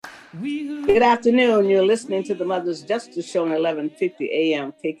Good afternoon. You're listening to the Mother's Justice Show on 11:50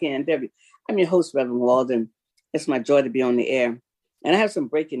 a.m. KKNW. I'm your host, Reverend Walden. It's my joy to be on the air. And I have some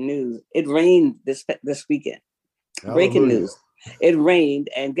breaking news. It rained this weekend. Hallelujah. Breaking news. It rained,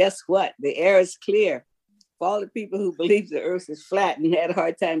 and guess what? The air is clear. For all the people who believe the earth is flat and had a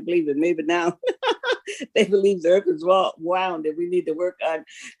hard time believing, maybe now they believe the earth is round and we need to work on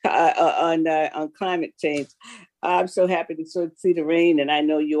climate change. I'm so happy to see the rain, and I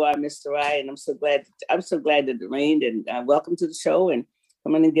know you are, Mr. Rye, and I'm so glad that it rained. And welcome to the show, and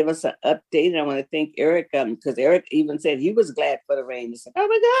come on and give us an update. And I want to thank Eric because Eric even said he was glad for the rain. He said, "Oh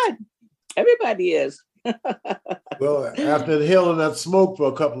my God, everybody is." Well, after inhaling that smoke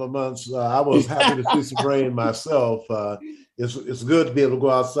for a couple of months, I was happy to see some rain myself. It's good to be able to go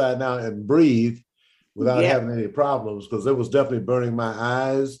outside now and breathe without having any problems, because it was definitely burning my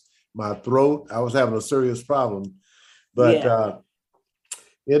eyes, my throat. I was having a serious problem. But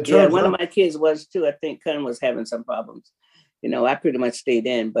in terms one of my kids was too. I think Kun was having some problems. I pretty much stayed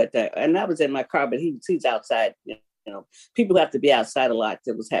in, but and I was in my car, but he's outside. People have to be outside a lot.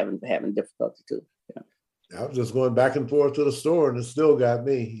 That was having difficulty too. I was just going back and forth to the store, and it still got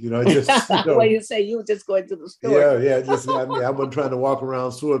me. It just. Well, you say you were just going to the store. Yeah, it just got me. I wasn't trying to walk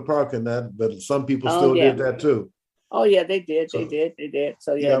around Seward Park and that, but some people still did that too. Oh yeah, they did. They did.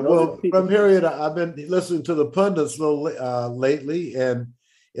 So well, from Harriet, I've been listening to the pundits lately, and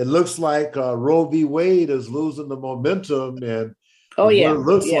it looks like Roe v. Wade is losing the momentum, and it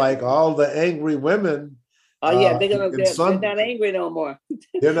looks like all the angry women. Oh yeah, they're not angry no more.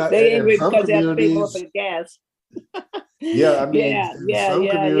 They're not. They're angry because they have to pay more for the gas.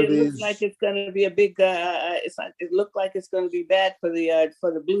 It looks like it's going to be a big. It looked like it's going to be bad for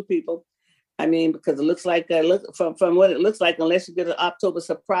the blue people. I mean, because it looks like from what it looks like, unless you get an October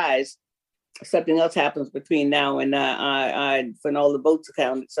surprise, something else happens between now and when all the votes are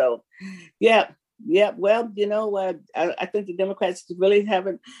counted. So, yeah. Well, I think the Democrats really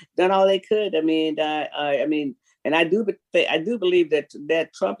haven't done all they could. I mean, and I do believe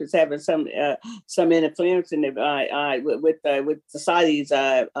that Trump is having some interference in with society's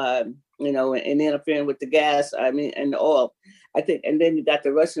and interfering with the gas. I mean, and the oil. I think, and then you got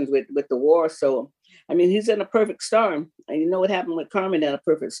the Russians with the war. So, I mean, he's in a perfect storm. And you know what happened with Carmen in a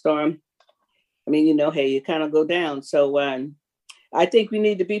perfect storm? I mean, hey, you kind of go down. So, I think we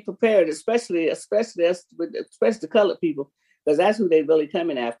need to be prepared, especially the colored people, because that's who they're really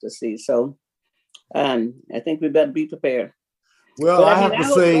coming after. See, so I think we better be prepared. Well,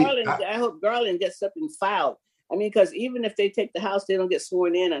 I hope Garland gets something filed. I mean, because even if they take the House, they don't get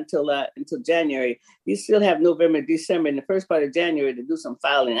sworn in until January. You still have November, December, and the first part of January to do some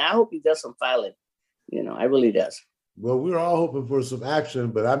filing. I hope he does some filing. I really does. Well, we're all hoping for some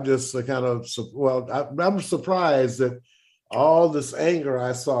action, but I'm just I'm surprised that all this anger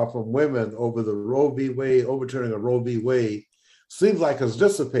I saw from women over the Roe v. Wade, overturning of Roe v. Wade, seems like it's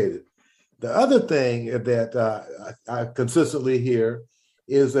dissipated. The other thing that I consistently hear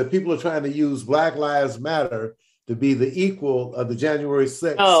is that people are trying to use Black Lives Matter to be the equal of the January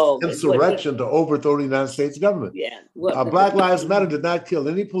 6th insurrection to overthrow the United States government. Yeah. Black Lives Matter did not kill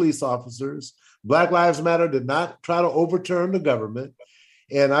any police officers. Black Lives Matter did not try to overturn the government.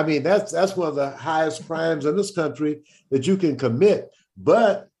 And I mean, that's one of the highest crimes in this country that you can commit.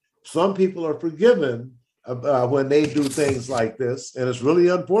 But some people are forgiven when they do things like this. And it's really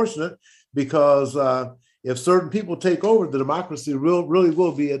unfortunate because if certain people take over, the democracy really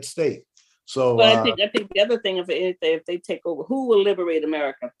will be at stake. So I think the other thing, if they take over, who will liberate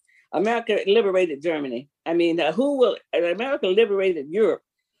America? America liberated Germany. I mean, America liberated Europe.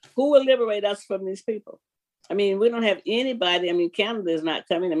 Who will liberate us from these people? I mean, we don't have anybody. I mean, Canada is not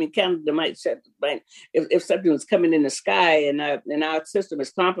coming. I mean, Canada might shut the bank if something was coming in the sky, and our system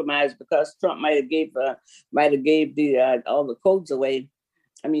is compromised because Trump might have gave all the codes away.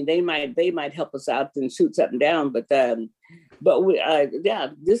 I mean, they might help us out and shoot something down, but this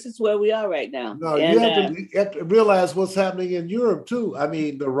is where we are right now. No, you have to realize what's happening in Europe too. I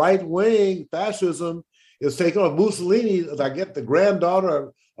mean, the right wing fascism is taking on Mussolini. I get the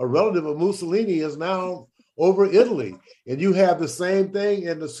granddaughter, a relative of Mussolini, is now over Italy. And you have the same thing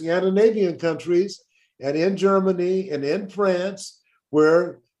in the Scandinavian countries and in Germany and in France,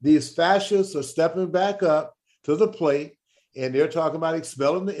 where these fascists are stepping back up to the plate and they're talking about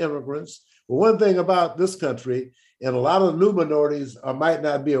expelling the immigrants. But one thing about this country, and a lot of new minorities might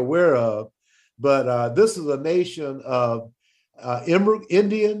not be aware of, but this is a nation of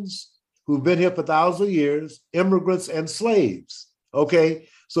Indians who've been here for thousands of years, immigrants and slaves, okay?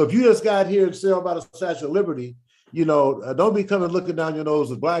 So if you just got here and say about a Statue of Liberty, don't be coming looking down your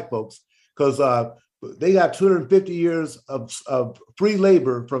nose at Black folks, because They got 250 years of free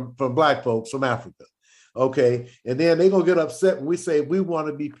labor from Black folks from Africa. Okay. And then they're going to get upset when we say we want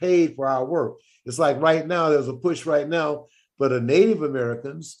to be paid for our work. It's like right now, there's a push right now for the Native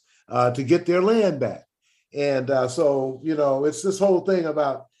Americans to get their land back. And so, it's this whole thing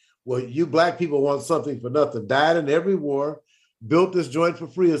about, well, you Black people want something for nothing, died in every war, built this joint for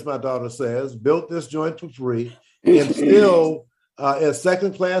free, as my daughter says, built this joint for free, and still as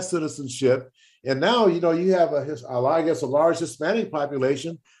second-class citizenship. And now, you have a large Hispanic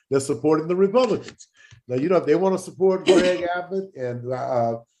population that's supporting the Republicans. Now, if they want to support Greg Abbott and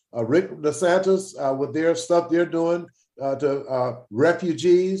Rick DeSantis with their stuff they're doing to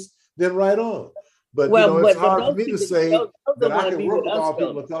refugees, then right on. But it's hard for me to say that I can work with all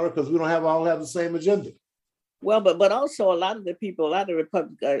people of color because we don't all have the same agenda. Well, but also a lot of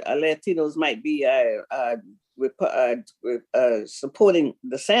Latinos might be supporting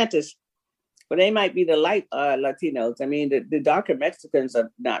DeSantis, but they might be the light Latinos. I mean, the darker Mexicans are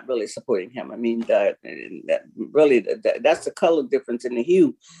not really supporting him. I mean, that's the color difference in the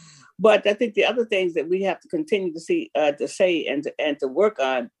hue. But I think the other things that we have to continue to say and to work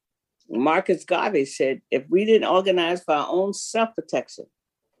on. Marcus Garvey said, if we didn't organize for our own self-protection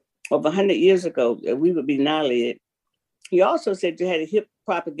over 100 years ago, we would be annihilated. He also said you had to hit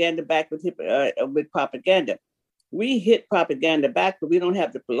propaganda back with propaganda. We hit propaganda back, but we don't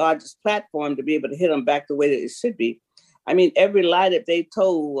have the largest platform to be able to hit them back the way that it should be. I mean, every lie that they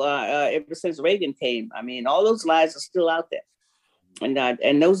told ever since Reagan came, I mean, all those lies are still out there.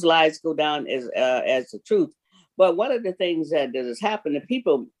 And those lies go down as the truth. But one of the things that has happened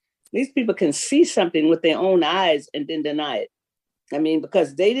to these people can see something with their own eyes and then deny it. I mean,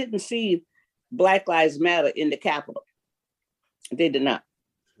 because they didn't see Black Lives Matter in the Capitol. They did not.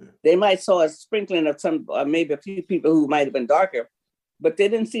 They might saw a sprinkling of some, maybe a few people who might have been darker, but they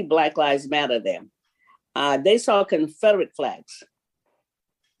didn't see Black Lives Matter there. They saw Confederate flags.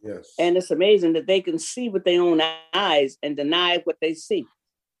 Yes. And it's amazing that they can see with their own eyes and deny what they see.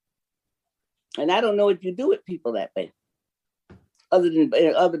 And I don't know if you do it people that way. Other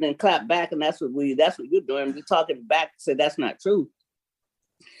than clap back, and that's what you're doing. You're talking back, say that's not true.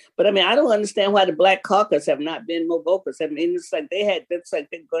 But I mean, I don't understand why the Black Caucus have not been more vocal. I mean, they're going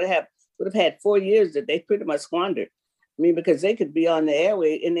to would have had 4 years that they pretty much squandered. I mean, because they could be on the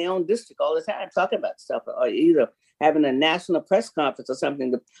airway in their own district all the time talking about stuff, or either having a national press conference or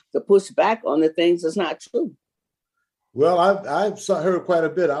something to push back on the things that's not true. Well, I've heard quite a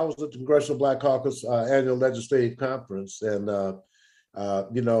bit. I was at the Congressional Black Caucus annual legislative conference, and the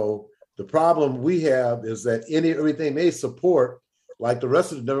problem we have is that everything they support, like the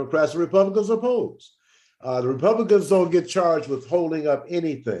rest of the Democrats and Republicans, oppose. The Republicans don't get charged with holding up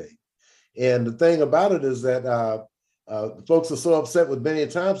anything. And the thing about it is that folks are so upset with many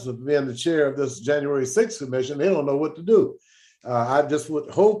times with being the chair of this January 6th commission, they don't know what to do. I just would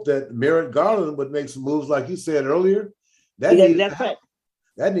hope that Merrick Garland would make some moves, like you said earlier. That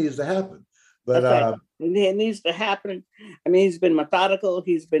needs to happen. But it needs to happen. I mean, he's been methodical.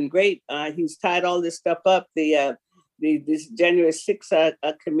 He's been great. He's tied all this stuff up. This January 6th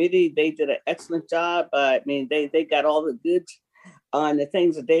committee, they did an excellent job. I mean, they got all the goods on the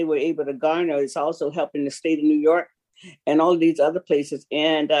things that they were able to garner. It's also helping the state of New York and all these other places.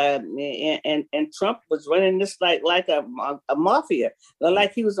 And Trump was running this like a mafia,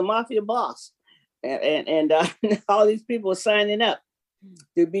 like he was a mafia boss. And all these people were signing up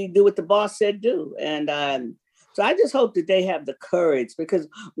to do what the boss said do. And so I just hope that they have the courage, because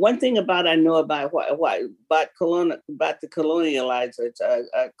one thing I know about the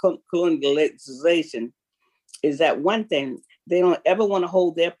colonialization is that one thing, they don't ever want to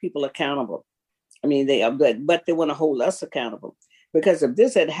hold their people accountable. I mean, but they want to hold us accountable. Because if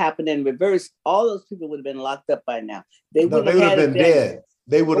this had happened in reverse, all those people would have been locked up by now. They would have been dead.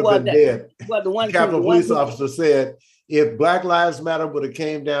 They would have been dead. Well, the Capitol Police officer said, if Black Lives Matter would have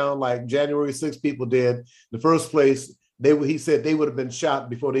came down like January 6 people did, in the first place, he said they would have been shot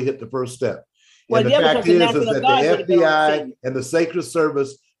before they hit the first step. And the fact is that the FBI and the Secret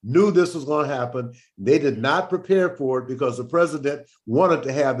Service knew this was going to happen. They did not prepare for it because the president wanted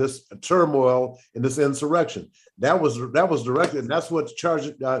to have this turmoil and this insurrection. That was directed, and that's what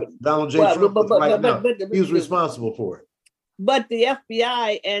charged Donald J. Trump with right now. He was responsible for it. But the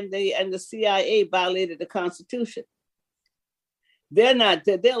FBI and the CIA violated the Constitution. Their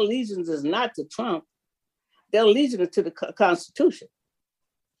allegiance is not to Trump. Their allegiance is to the Constitution.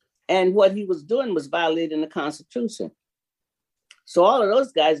 And what he was doing was violating the Constitution. So all of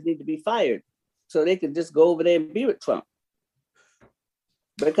those guys need to be fired so they can just go over there and be with Trump.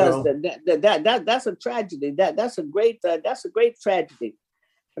 Because that's a tragedy. That's a great tragedy.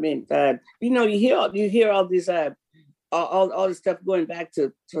 I mean, you hear all these all this stuff going back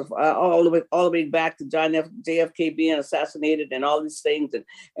to all the way back to JFK being assassinated and all these things,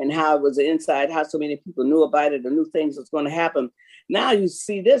 and how it was inside, how so many people knew about it and knew things was going to happen. Now you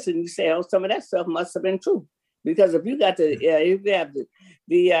see this and you say, oh, some of that stuff must have been true, because if you got if you have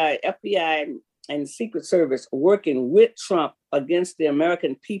the FBI and Secret Service working with Trump against the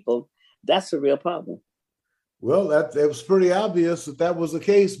American people, that's a real problem. Well, it was pretty obvious that was the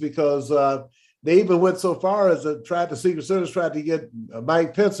case, because they even went so far as the Secret Service tried to get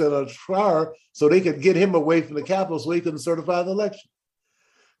Mike Pence in a car so they could get him away from the Capitol so he couldn't certify the election.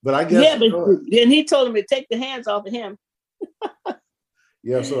 But I guess and he told him to take the hands off of him.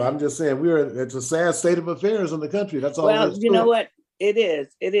 Yeah, so I'm just saying it's a sad state of affairs in the country. That's all. Well, you know what? It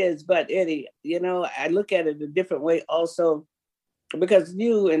is. But Eddiey, I look at it a different way also, because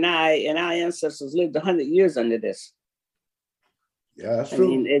you and I and our ancestors lived 100 years under this. Yeah, that's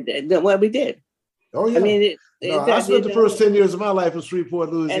true. Well, we did. Oh, yeah. I mean, I spent the first 10 years of my life in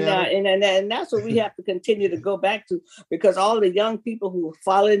Shreveport, Louisiana. And that's what we have to continue to go back to, because all the young people who are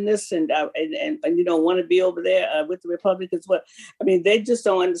following this and want to be over there with the Republicans, they just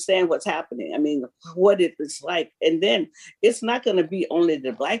don't understand what's happening. I mean, what it's like. And then it's not going to be only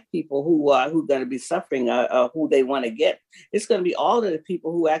the Black people who are going to be suffering, who they want to get. It's going to be all of the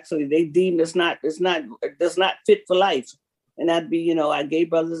people who actually they deem does not fit for life. And that'd be, our gay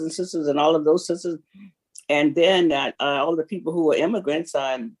brothers and sisters and all of those sisters. And then all the people who are immigrants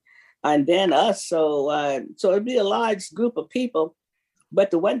and then us. So it'd be a large group of people.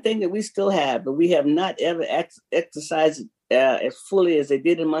 But the one thing that we still have, but we have not ever exercised as fully as they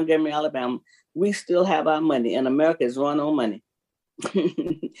did in Montgomery, Alabama, we still have our money, and America is run on money.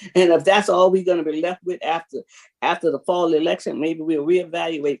 And if that's all we're going to be left with after the fall election, maybe we'll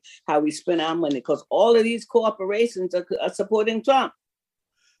reevaluate how we spend our money, because all of these corporations are supporting Trump.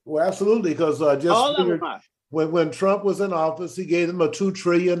 Well, absolutely, because when Trump was in office, he gave them a $2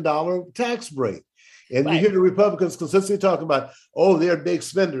 trillion tax break. And right. You hear the Republicans consistently talking about, they're big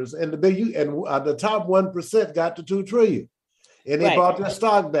spenders, and the top 1% got to $2 trillion, and they bought their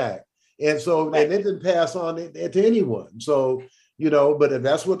stock back, and so and they didn't pass on it to anyone. So. But if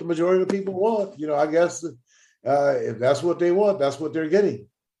that's what the majority of the people want, I guess if that's what they want, that's what they're getting.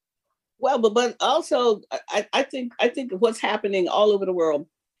 Well, but also, I think what's happening all over the world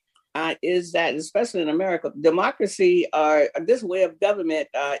is that, especially in America, democracy this way of government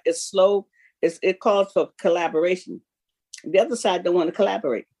is slow. It calls for collaboration. The other side don't want to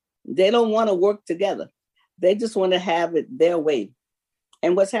collaborate. They don't want to work together. They just want to have it their way.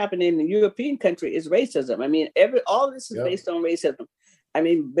 And what's happening in the European country is racism. I mean, all this is based on racism. I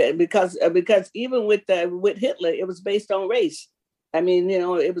mean, because even with Hitler, it was based on race. I mean,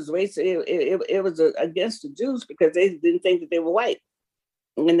 it was race. It was against the Jews because they didn't think that they were white,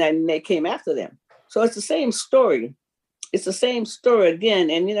 and then they came after them. So it's the same story. It's the same story again.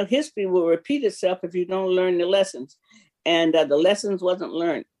 And history will repeat itself if you don't learn the lessons. And the lessons wasn't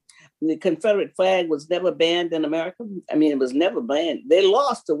learned. The Confederate flag was never banned in America. I mean, it was never banned. They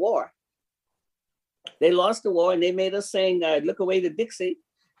lost the war. And they made us sing "Look Away to Dixie,"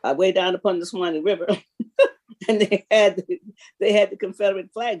 way down upon the Swanee River. And they had the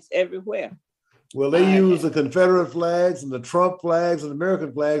Confederate flags everywhere. Well, they used the Confederate flags and the Trump flags and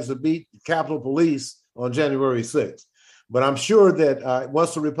American flags to beat the Capitol Police on January 6th. But I'm sure that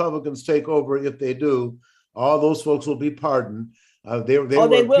once the Republicans take over, if they do, all those folks will be pardoned. They were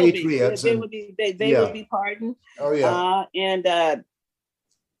patriots. They will be pardoned. Oh yeah.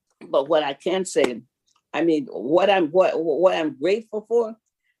 But what I can say, I mean, what I'm grateful for,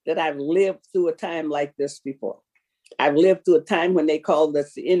 that I've lived through a time like this before. I've lived through a time when they called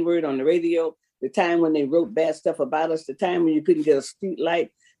us the N-word on the radio, the time when they wrote bad stuff about us, the time when you couldn't get a street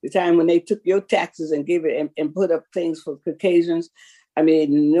light, the time when they took your taxes and gave it and put up things for Caucasians. I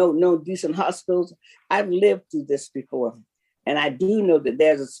mean, no decent hospitals. I've lived through this before. And I do know that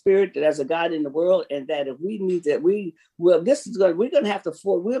there's a spirit, that there's a God in the world, and that if we need that, we're going to have to,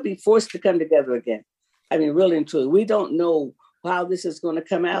 we'll be forced to come together again. I mean, really and truly, we don't know how this is going to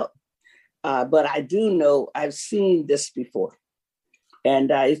come out, but I do know I've seen this before. And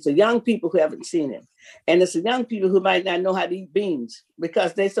it's the young people who haven't seen it. And it's the young people who might not know how to eat beans,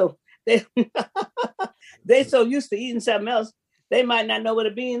 because they so used to eating something else, they might not know what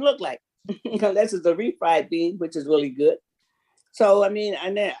a bean looked like, unless it's a refried bean, which is really good. So, I mean,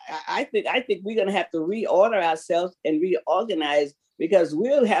 and then I think we're going to have to reorder ourselves and reorganize, because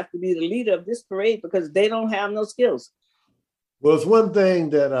we'll have to be the leader of this parade, because they don't have no skills. Well, it's one thing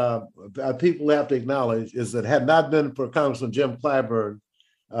that people have to acknowledge is that had not been for Congressman Jim Clyburn,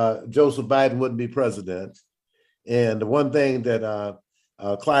 Joseph Biden wouldn't be president. And the one thing that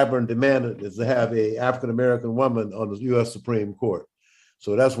Clyburn demanded is to have a African-American woman on the U.S. Supreme Court.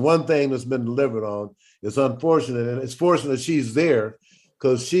 So that's one thing that's been delivered on. It's unfortunate, and it's fortunate she's there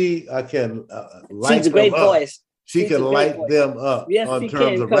because she can light she's a great them up. voice. She can light them up on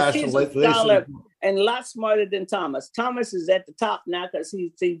terms of rationalization. She's a scholar and a lot smarter than Thomas. Thomas is at the top now because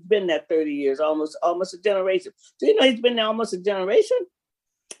he's been there 30 years, almost a generation. Do you know he's been there almost a generation?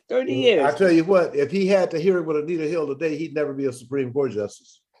 30 years. I tell you what, if he had to hear it with Anita Hill today, he'd never be a Supreme Court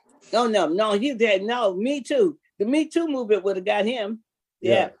justice. No, he did. No, Me Too. The Me Too movement would have got him.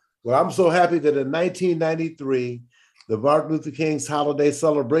 Yeah. Well, I'm so happy that in 1993, the Martin Luther King's Holiday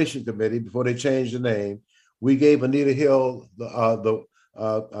Celebration Committee, before they changed the name, we gave Anita Hill the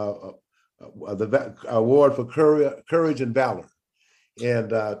award for courage and valor, and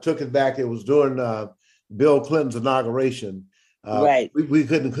took it back. It was during Bill Clinton's inauguration. Right. We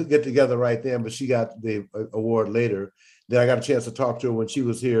couldn't get together right then, but she got the award later. Then I got a chance to talk to her when she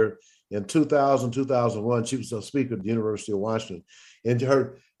was here in 2000, 2001. She was a speaker at the University of Washington. And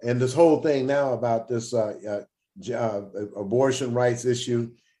this whole thing now about this abortion rights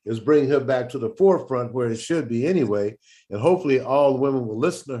issue is bringing her back to the forefront where it should be anyway. And hopefully all the women will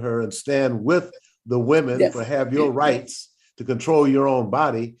listen to her and stand with the women for have your rights to control your own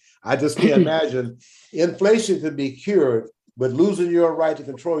body. I just can't imagine inflation could be cured, but losing your right to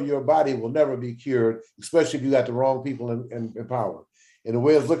control your body will never be cured, especially if you got the wrong people in power. And the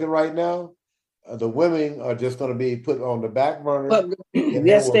way it's looking right now, the women are just going to be put on the back burner.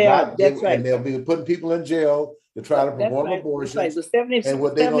 Yes, they are. That's right. And they'll be putting people in jail to try to perform abortions. Right. So 70, and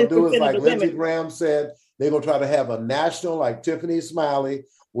what they're going to do is, like Lindsey Graham said, they're going to try to have a national, like Tiffany Smiley,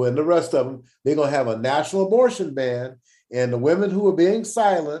 when the rest of them, they're going to have a national abortion ban. And the women who are being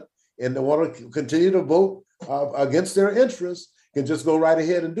silent and they want to continue to vote against their interests can just go right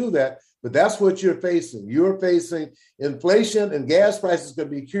ahead and do that. But that's what you're facing. You're facing inflation, and gas prices can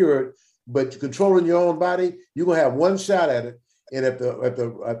be cured, but controlling your own body, you're going to have one shot at it. And if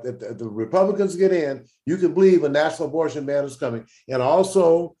the Republicans get in, you can believe a national abortion ban is coming. And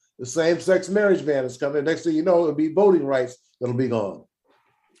also the same-sex marriage ban is coming. Next thing you know, it'll be voting rights that'll be gone.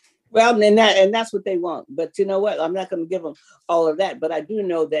 Well, and that's what they want. But you know what? I'm not going to give them all of that. But I do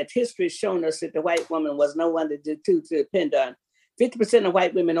know that history has shown us that the white woman was no one to depend on. 50% of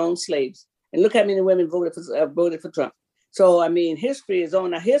white women own slaves. And look how many women voted for Trump. So, I mean, history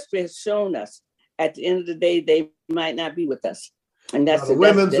has shown us at the end of the day, they might not be with us. And that's the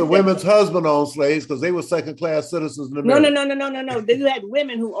women's husband owned slaves because they were second-class citizens in America. No. You had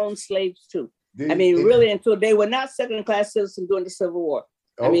women who owned slaves too. Really, until they were not second-class citizens during the Civil War.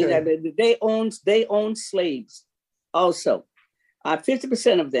 Okay. I mean, they owned slaves also.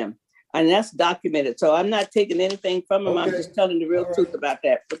 50% of them. And that's documented. So I'm not taking anything from them. Okay. I'm just telling the real truth about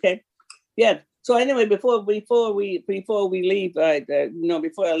that. Okay. Yeah. So anyway, before we leave, before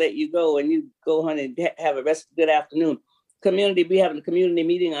I let you go and you go on and have a good afternoon. We have a community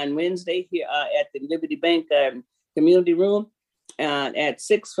meeting on Wednesday here at the Liberty Bank community room at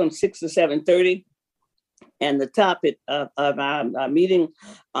 6 to 7:30. And the topic of our meeting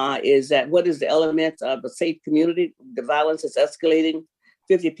is that what is the element of a safe community? The violence is escalating.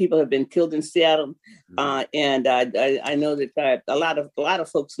 50 people have been killed in Seattle, and I know that a lot of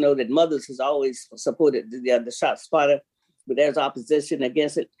folks know that Mothers has always supported the shot spotter, but there's opposition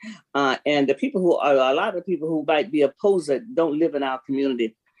against it, and a lot of people who might be opposed that don't live in our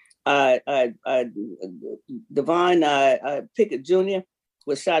community. Devon Pickett Jr.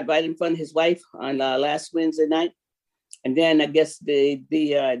 was shot right in front of his wife on last Wednesday night, and then I guess the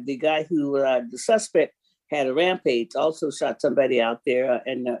guy who the suspect had a rampage, also shot somebody out there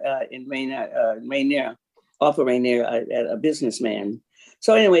in Rainier, off of Rainier, a businessman.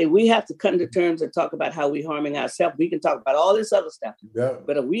 So anyway, we have to come to terms and talk about how we're harming ourselves. We can talk about all this other stuff,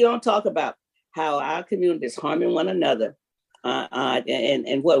 but if we don't talk about how our community is harming one another,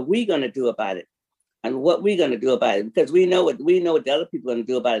 and what we're going to do about it, because we know what the other people are going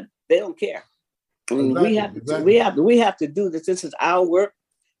to do about it. They don't care. I mean, exactly. we have to do this. This is our work.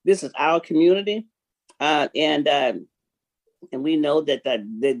 This is our community. And we know that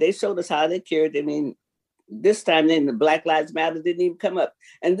they showed us how they cared. I mean, this time then the Black Lives Matter didn't even come up.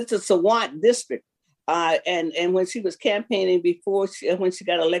 And this is Sawant District. And when she was campaigning when she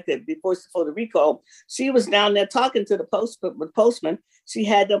got elected, before the recall, she was down there talking to the postman. She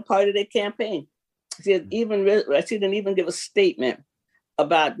had them part of their campaign. She didn't even give a statement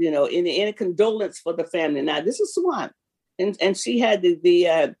about, any condolence for the family. Now, this is Sawant. And she had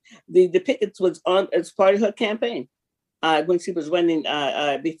the pickets was on as part of her campaign when she was running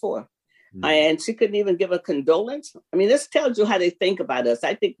before. And she couldn't even give a condolence. I mean, this tells you how they think about us.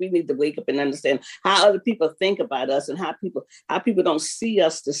 I think we need to wake up and understand how other people think about us and how people don't see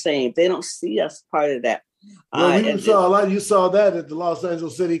us the same. They don't see us part of that. Well, you saw that at the Los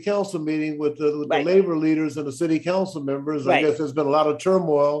Angeles City Council meeting with the labor leaders and the city council members. I guess there's been a lot of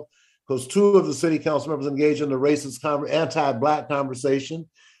turmoil because 2 of the city council members engaged in the racist, anti-Black conversation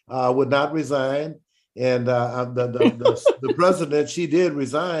would not resign. And the president, she did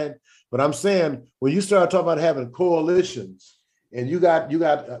resign. But I'm saying, when you start talking about having coalitions and you got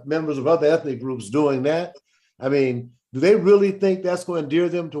members of other ethnic groups doing that, I mean, do they really think that's going to endear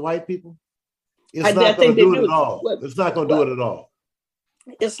them to white people? It's not going to do it at all. It's not going to do it at all.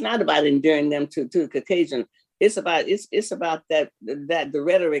 It's not about endearing them to Caucasian. It's about that the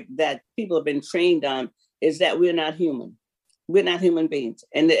rhetoric that people have been trained on is that we're not human. We're not human beings,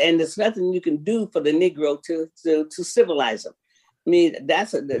 and there's nothing you can do for the Negro to civilize them. I mean,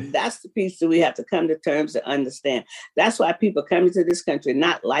 that's the piece that we have to come to terms to understand. That's why people come into this country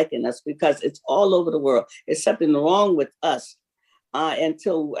not liking us, because it's all over the world. It's something wrong with us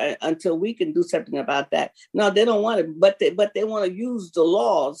until we can do something about that. No, they don't want it, but they want to use the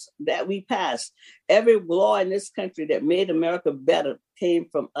laws that we passed. Every law in this country that made America better came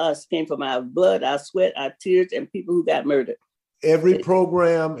from us, came from our blood, our sweat, our tears, and people who got murdered. Every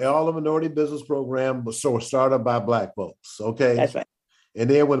program, all the minority business program was started by Black folks. Okay. That's right. And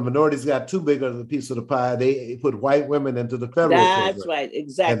then when the minorities got too big of a piece of the pie, they put white women into the federal program. That's right.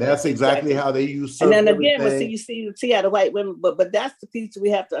 Exactly. And that's exactly how they use. And then again, but you see how the white women, but that's the piece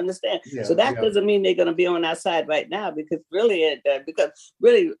we have to understand. Yeah, so that doesn't mean they're going to be on our side right now, because really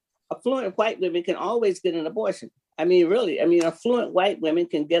affluent white women can always get an abortion. Affluent white women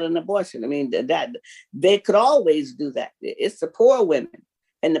can get an abortion. I mean, that they could always do that. It's the poor women,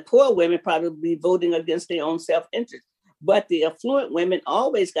 and the poor women probably be voting against their own self-interest. But the affluent women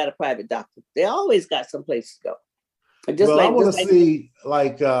always got a private doctor. They always got some place to go. I want to see,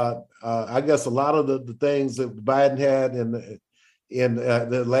 I guess a lot of the things that Biden had in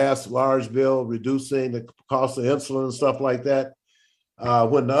the last large bill, reducing the cost of insulin and stuff like that.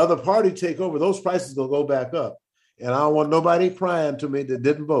 When the other party take over, those prices will go back up. And I don't want nobody crying to me that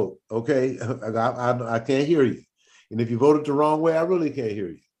didn't vote. Okay, I can't hear you. And if you voted the wrong way, I really can't hear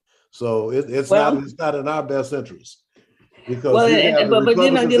you. So it's not in our best interest. Because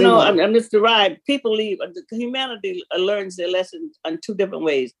Mr. Ryan, people leave. Humanity learns their lesson on 2 different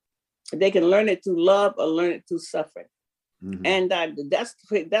ways. They can learn it through love or learn it through suffering. Mm-hmm. And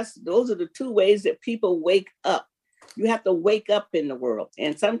those are the 2 ways that people wake up. You have to wake up in the world,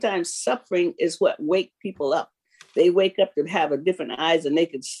 and sometimes suffering is what wake people up. They wake up to have a different eyes, and they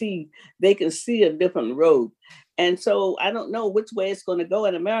can see a different road. And so I don't know which way it's going to go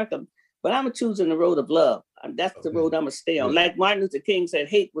in America, but I'm choosing the road of love. That's the road I'm going to stay on. Like Martin Luther King said,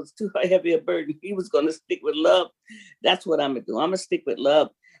 hate was too heavy a burden. He was going to stick with love. That's what I'm going to do. I'm going to stick with love.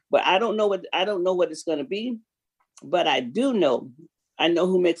 But I don't know what it's going to be. But I know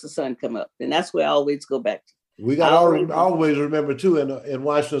who makes the sun come up. And that's where I always go back to. We got to always remember, too, in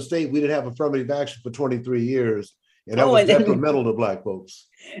Washington State, we didn't have affirmative action for 23 years. And that was detrimental to Black folks.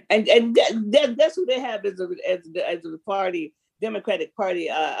 And that's who they have as the party, Democratic Party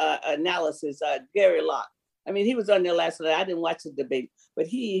analysis, Gary Locke. I mean, he was on there last night. I didn't watch the debate, but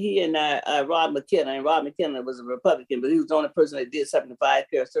he and Rob McKenna, and Rob McKenna was a Republican, but he was the only person that did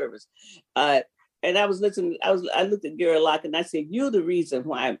 75-care service. And I was listening. I looked at Gary Locke and I said, "You the reason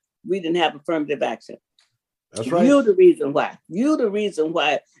why we didn't have affirmative action. That's right. You the reason why. You the reason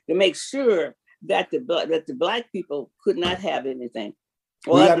why, to make sure that the Black people could not have anything."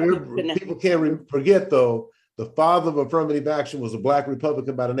 People can't forget, though, the father of affirmative action was a Black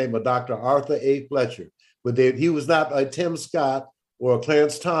Republican by the name of Dr. Arthur A. Fletcher. But he was not a Tim Scott or a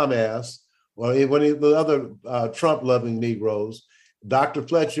Clarence Thomas or any of the other Trump-loving Negroes. Dr.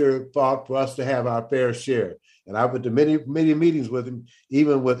 Fletcher fought for us to have our fair share. And I went to many meetings with him,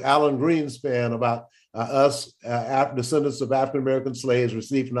 even with Alan Greenspan, about us, descendants of African-American slaves,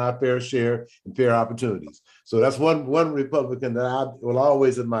 receiving our fair share and fair opportunities. So that's one Republican that I will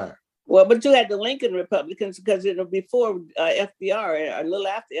always admire. Well, but you had the Lincoln Republicans, because before FDR, a little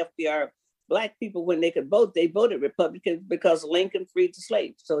after FDR, Black people, when they could vote, they voted Republican because Lincoln freed the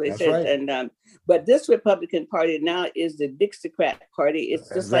slaves. So they That's said, right. and but this Republican Party now is the Dixiecrat Party. It's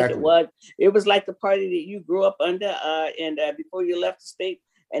just Exactly. like it was. It was like the party that you grew up under, and before you left the state,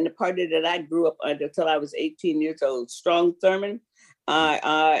 and the party that I grew up under until I was 18 years old. Strom Thurmond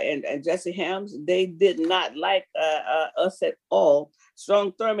and Jesse Helms, they did not like us at all.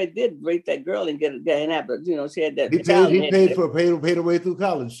 Strom Thurmond did rape that girl and get an apple. You know, she had that. He paid her way through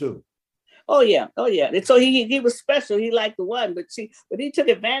college too. Oh yeah. And so he was special. He liked the one, but he took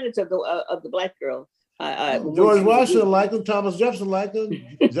advantage of the black girl. George Washington liked him. Thomas Jefferson liked him.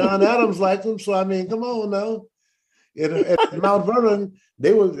 John Adams liked him. So I mean, come on now. At Mount Vernon,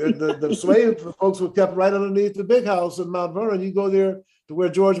 they were the slave folks were kept right underneath the big house in Mount Vernon. You go there to where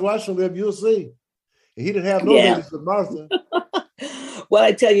George Washington lived, you'll see. And he didn't have no ladies but Martha. Well,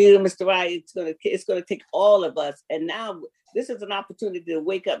 I tell you, Mr. Wright, it's gonna take all of us. And now this is an opportunity to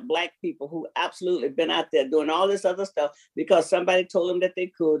wake up Black people who absolutely been out there doing all this other stuff because somebody told them that they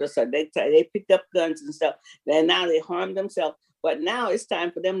could, or so they picked up guns and stuff. And now they harm themselves. But now it's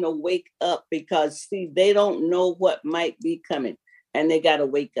time for them to wake up because, see, they don't know what might be coming, and they got to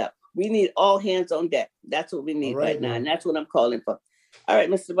wake up. We need all hands on deck. That's what we need right now, and that's what I'm calling for. All right,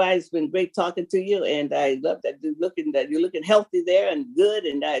 Mr. Wright, it's been great talking to you, and I love that you're looking healthy there and good,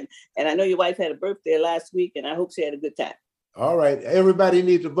 and I know your wife had a birthday last week, and I hope she had a good time. All right, everybody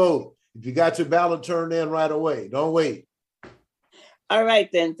needs to vote. If you got your ballot, turned in right away. Don't wait. All right,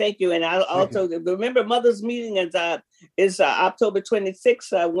 then. Thank you. And I'll also remember Mother's Meeting is October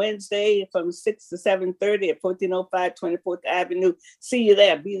 26th, Wednesday from 6 to 7:30 at 1405 24th Avenue. See you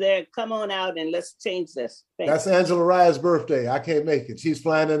there. Be there. Come on out and let's change this. That's Angela Rye's birthday. I can't make it. She's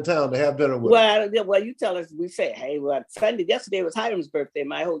flying in town to have dinner with us. Well, you tell us. We say, hey, well, yesterday was Hiram's birthday.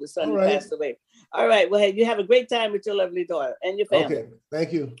 My oldest son passed away. All right. Well, hey, you have a great time with your lovely daughter and your family. Okay.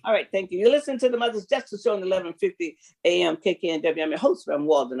 Thank you. All right. Thank you. You listen to the Mother's Justice Show on 1150 AM KKNW. I'm your host, from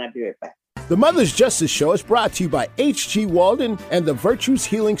Walden. I'll be right back. The Mother's Justice Show is brought to you by H.G. Walden and the Virtues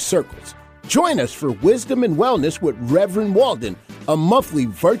Healing Circles. Join us for Wisdom and Wellness with Reverend Walden, a monthly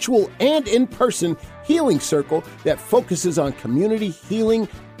virtual and in-person healing circle that focuses on community healing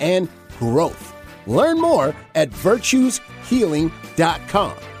and growth. Learn more at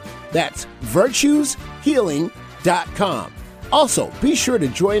virtueshealing.com. That's virtueshealing.com. Also, be sure to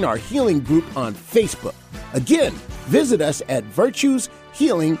join our healing group on Facebook. Again, visit us at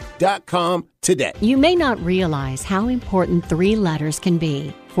virtueshealing.com today. You may not realize how important 3 letters can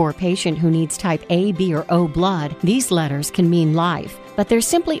be. For a patient who needs type A, B, or O blood, these letters can mean life, but there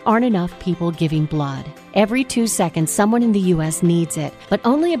simply aren't enough people giving blood. Every 2 seconds, someone in the U.S. needs it, but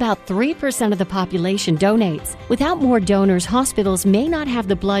only about 3% of the population donates. Without more donors, hospitals may not have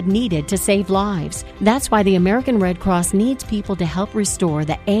the blood needed to save lives. That's why the American Red Cross needs people to help restore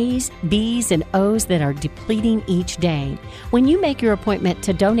the A's, B's, and O's that are depleting each day. When you make your appointment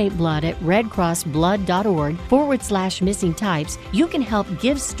to donate blood at redcrossblood.org/missing types, you can help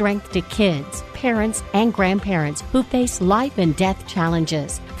give strength to kids, parents, and grandparents who face life and death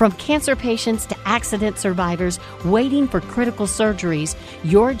challenges. From cancer patients to accident survivors waiting for critical surgeries,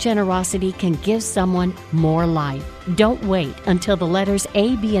 your generosity can give someone more life. Don't wait until the letters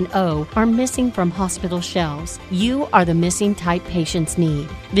A, B, and O are missing from hospital shelves. You are the missing type patients need.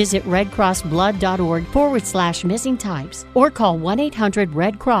 Visit redcrossblood.org/missing types or call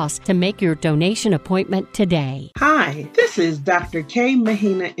 1-800-RED-CROSS to make your donation appointment today. Hi, this is Dr. K.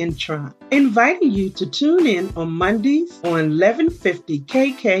 Mahina Intron, inviting you to tune in on Mondays on 1150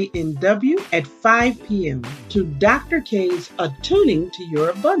 KKNW at 5 p.m. to Dr. K's Attuning to Your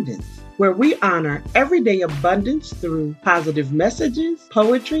Abundance, where we honor everyday abundance through positive messages,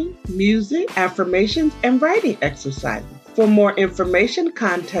 poetry, music, affirmations, and writing exercises. For more information,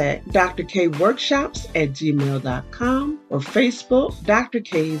 contact Dr. K Workshops at gmail.com or Facebook, Dr.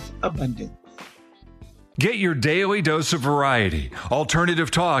 K's Abundance. Get your daily dose of variety.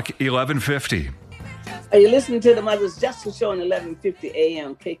 Alternative Talk 1150. Are you listening to the Mother's Justice Show on 1150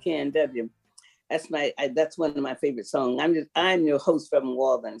 AM KKNW? That's one of my favorite songs. I'm your host, from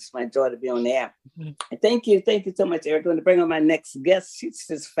Walden. It's my joy to be on the air. Thank you so much, Eric. I'm going to bring on my next guest. She's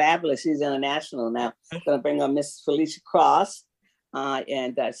just fabulous. She's international now. I'm going to bring on Miss Felicia Cross,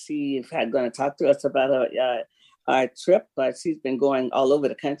 and she's going to talk to us about our trip. She's been going all over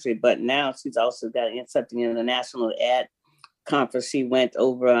the country, but now she's also got something international at conference. She went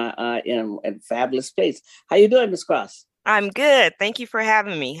over in a fabulous place. How you doing, Miss Cross? I'm good. Thank you for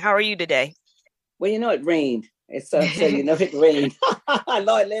having me. How are you today? Well, it rained. It rained.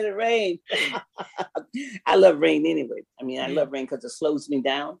 Lord, let it rain. I love rain anyway. I love rain because it slows me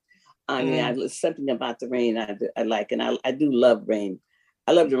down. There's something about the rain I like, and I do love rain.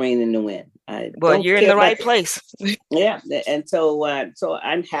 I love the rain and the wind. You're in the right place. Yeah, and so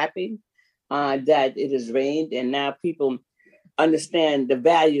I'm happy that it has rained, and now people understand the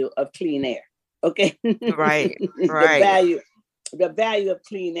value of clean air. Okay, right. The value of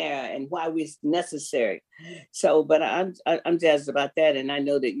clean air and why it's necessary. So, but I'm jazzed about that, and I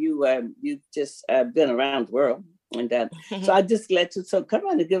know that you just been around the world, and so I just let you. So come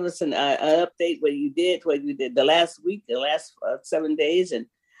on and give us an update what you did the last week, the last 7 days, and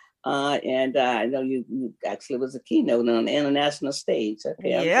And I know you actually was a keynote on the international stage.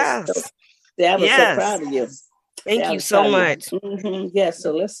 Okay, Yes. I was so proud of you. Thank you so much. Yes,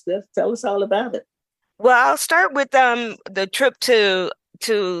 so let's tell us all about it. Well, I'll start with the trip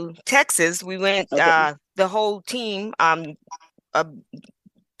to Texas. We went the whole team.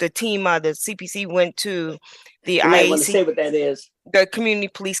 The team, the CPC went to the IAC. You might want to say what that is. The Community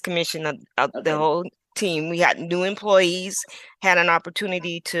Police Commission of the whole team. We had new employees, had an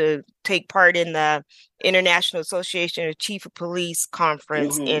opportunity to take part in the International Association of Chief of Police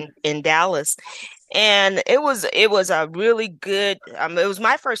conference in Dallas. And it was a really good, it was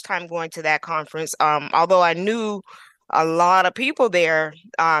my first time going to that conference, although I knew a lot of people there,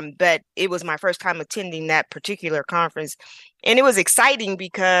 but it was my first time attending that particular conference. And it was exciting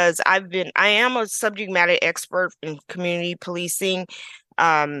because I am a subject matter expert in community policing,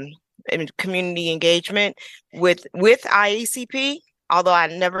 and community engagement with IACP, although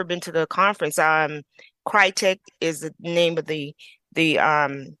I've never been to the conference. Crytek is the name of the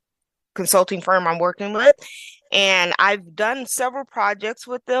consulting firm I'm working with. And I've done several projects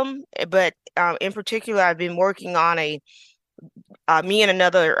with them, but in particular, I've been working on me and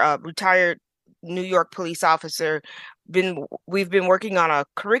another retired New York police officer, we've been working on a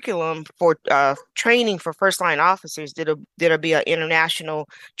curriculum for training for first line officers. That'll be an international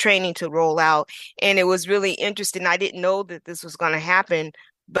training to roll out. And it was really interesting. I didn't know that this was going to happen,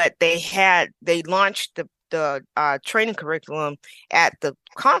 but they launched the training curriculum at the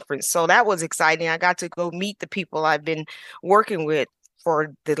conference. So that was exciting. I got to go meet the people I've been working with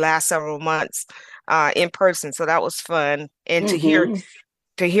for the last several months in person. So that was fun. And to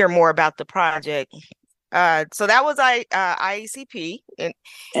hear more about the project. So that was IACP. And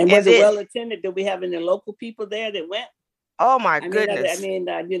was it well attended? Did we have any local people there that went? Oh my goodness.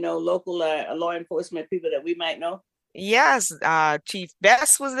 Local law enforcement people that we might know. Yes, Chief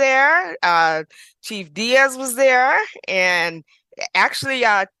Bess was there, Chief Diaz was there, and actually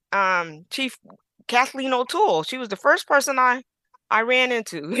Chief Kathleen O'Toole. She was the first person I ran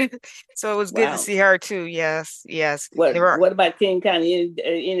into. So it was good to see her too. Yes. What about King County?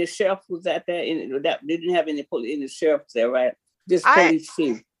 Any sheriff was at that? That didn't have any sheriffs there, right? Just police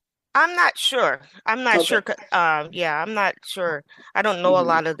chief. I'm not sure. I'm not sure. I'm not sure. I don't know a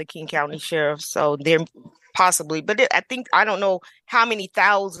lot of the King County sheriffs, so they're possibly. But I don't know how many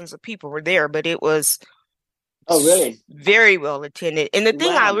thousands of people were there, but it was very well attended. And the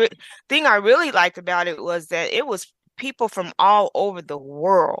thing I really liked about it was that it was people from all over the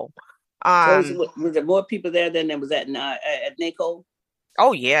world. So was there more people there than there was at NACO?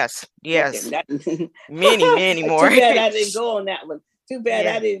 Oh yes. Okay, many more. Too bad I didn't go on that one.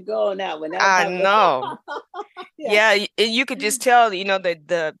 I didn't go on that one. I know. Yeah, you could just tell,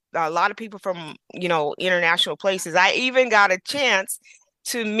 that a lot of people from, international places. I even got a chance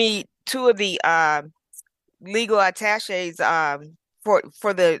to meet two of the legal attaches for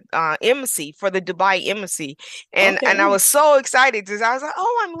the embassy, for the Dubai embassy. And I was so excited because I was like,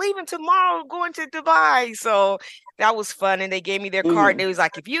 oh, I'm leaving tomorrow, going to Dubai. So that was fun. And they gave me their card. They was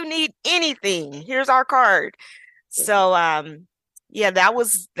like, if you need anything, here's our card. So that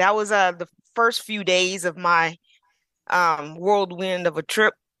was the first few days of my whirlwind of a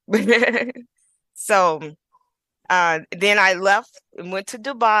trip. So then I left and went to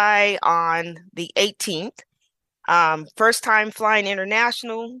Dubai on the 18th. First time flying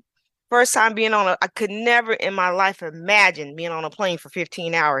international. First time being I could never in my life imagine being on a plane for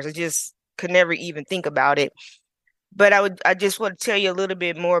 15 hours. I just could never even think about it. But I just want to tell you a little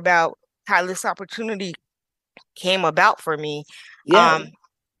bit more about how this opportunity came about for me. Yeah.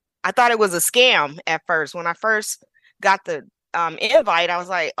 I thought it was a scam at first. When I first got the invite, I was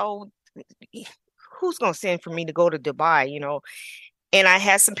like, oh, who's going to send for me to go to Dubai, And I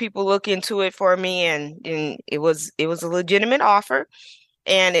had some people look into it for me, and it was a legitimate offer.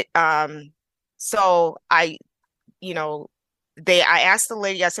 And so I asked the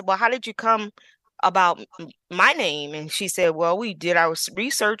lady, I said, well, how did you come about my name? And she said, well, we did our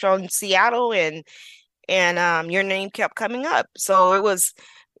research on Seattle, and your name kept coming up. So it was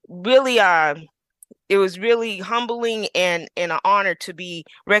really humbling and an honor to be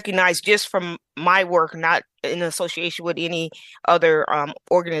recognized just from my work, not in association with any other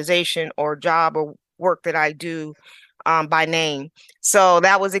organization or job or work that I do by name. So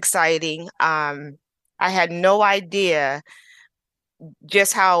that was exciting. I had no idea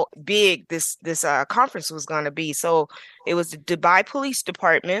just how big this conference was going to be. So it was the Dubai Police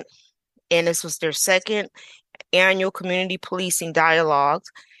Department, and this was their second annual community policing dialogue.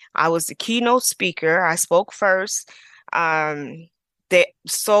 I was the keynote speaker. I spoke first. They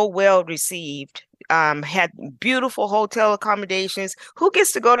so well received. had beautiful hotel accommodations. Who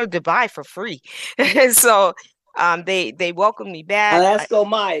gets to go to Dubai for free? So they welcomed me back. I'll ask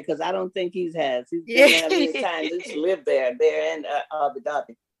Omar, because I don't think he's been there many times. He's lived there and Abu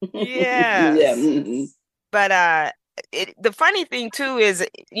Dhabi. Yes. Yeah. Mm-hmm. But the funny thing too is,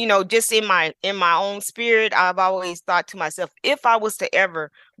 just in my own spirit, I've always thought to myself, if I was to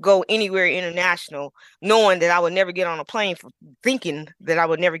ever go anywhere international, knowing that I would never get on a plane, thinking that I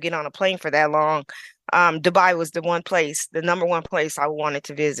would never get on a plane for that long, Dubai was the number one place I wanted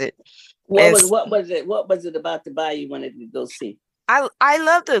to visit. What was it about Dubai you wanted to go see? I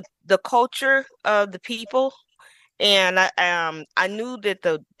love the culture of the people. And I knew that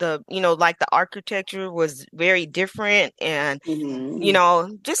the like the architecture was very different, and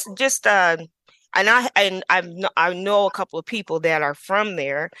just and I know a couple of people that are from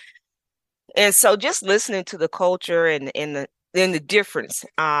there, and so just listening to the culture and the difference,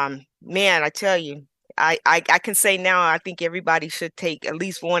 man, I tell you, I can say now I think everybody should take at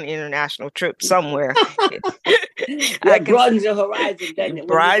least one international trip somewhere. That broadens your horizon, doesn't it?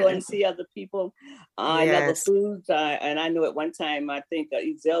 When you go and see other people and other foods. And I know at one time, I think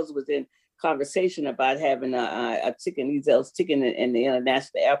Ezell's was in conversation about having a Ezell's chicken in the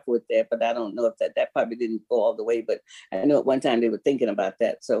international airport there, but I don't know if that probably didn't go all the way. But I know at one time they were thinking about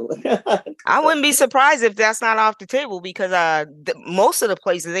that. So I wouldn't be surprised if that's not off the table, because most of the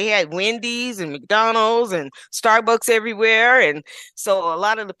places, they had Wendy's and McDonald's and Starbucks everywhere, and so a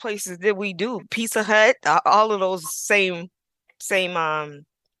lot of the places that we do, Pizza Hut, all of those same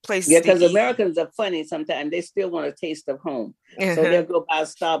places. Yeah, because Americans are funny sometimes. They still want a taste of home. So they'll go buy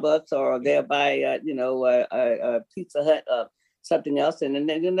Starbucks, or they'll buy, Pizza Hut or something else. And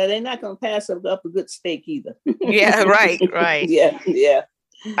then they're not going to pass up a good steak either. Yeah, right.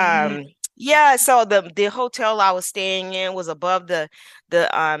 Yeah. So the hotel I was staying in was above the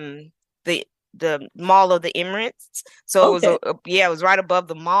Mall of the Emirates. So it was right above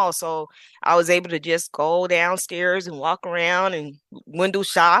the mall. So I was able to just go downstairs and walk around and window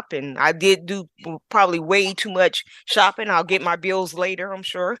shop. And I did do probably way too much shopping. I'll get my bills later, I'm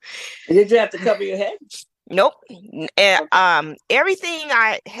sure. Did you have to cover your head? Nope. And, everything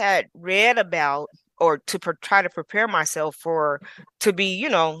I had read about, or to try to prepare myself to be,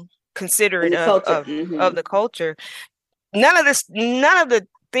 considerate of the culture. None of the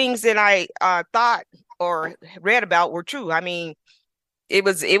things that I thought or read about were true. I mean, it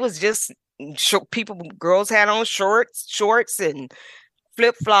was just girls had on shorts and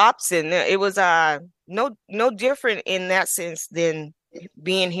flip flops, and it was no different in that sense than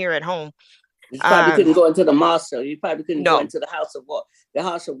being here at home. You probably couldn't go into the mosque, so you probably couldn't go into the house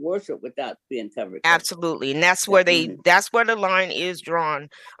of worship without being covered. Absolutely, and that's where that's where the line is drawn,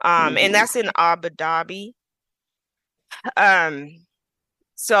 and that's in Abu Dhabi.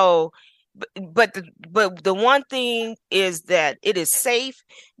 So, but the one thing is that it is safe.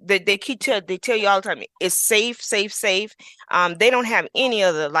 That they tell you all the time, it's safe. They don't have any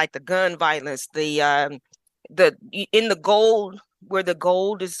of the gun violence. In the gold, where the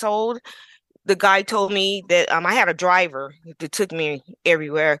gold is sold. The guy told me that I had a driver that took me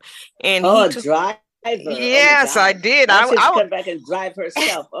everywhere, and driver. Yes, I did. I would come back and drive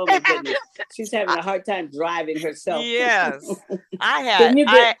herself. Oh my goodness, she's having a hard time driving herself. Yes, I had.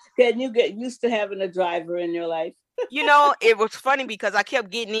 Can you get used to having a driver in your life? It was funny because I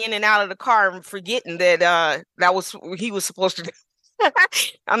kept getting in and out of the car and forgetting that was he was supposed to do.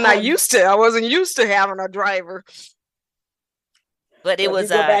 I wasn't used to having a driver. But it was.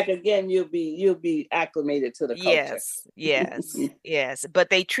 If you go back again, you'll be acclimated to the culture. Yes.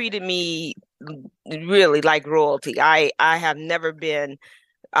 But they treated me really like royalty. I have never been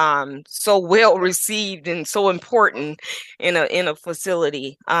so well received and so important in a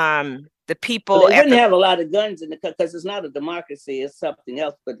facility. The people they wouldn't have a lot of guns because it's not a democracy; it's something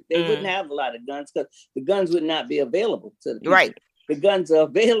else. But they wouldn't have a lot of guns because the guns would not be available to the people. Right. The guns are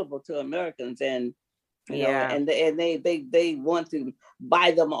available to Americans, and and they want to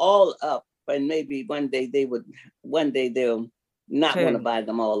buy them all up, and maybe one day they'll not want to buy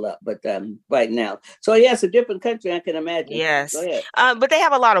them all up, but right now. So it's a different country, I can imagine. Yes. Go ahead. But they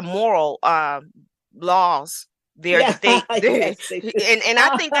have a lot of moral laws there. And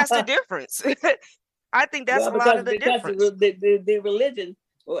I think that's the difference. I think that's a lot of the difference. The religion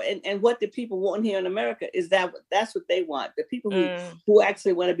and what the people want here in America is that's what they want. The people who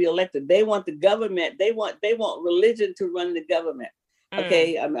actually want to be elected, they want the government. They want religion to run the government.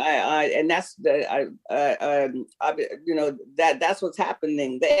 Okay, and that's that's what's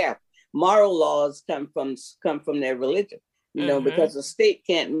happening there. Moral laws come from their religion, because the state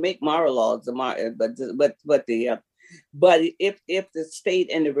can't make moral laws. But But if the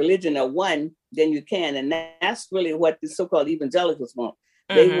state and the religion are one, then you can. And that's really what the so-called evangelicals want.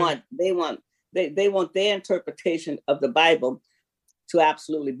 They want their interpretation of the Bible to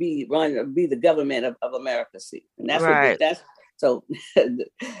absolutely be the government of America. See, and that's right. That's so.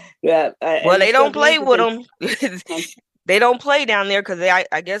 Yeah. Well, they don't play with them. They don't play down there because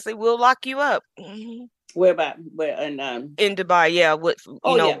I guess they will lock you up. Where in Dubai? Yeah, with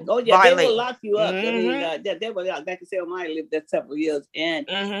violate. They will lock you up. I mean, they will. Like I said, Omar lived there several years, and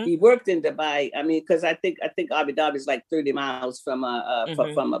he worked in Dubai. I mean, because I think Abu Dhabi is like 30 miles from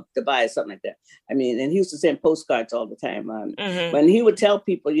Dubai or something like that. I mean, and he used to send postcards all the time. When he would tell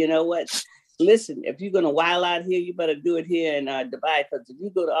people, you know what? Listen, if you're gonna wild out here, you better do it here in Dubai. Because if you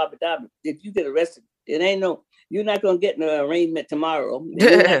go to Abu Dhabi, if you get arrested, you're not gonna get an arraignment tomorrow.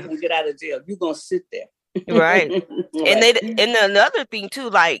 You're not gonna get out of jail. You're gonna sit there. Right. And another thing too,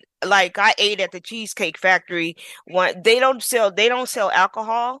 like I ate at the Cheesecake Factory. They don't sell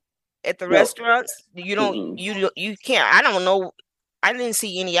alcohol at the restaurants. You don't you can't. I don't know. I didn't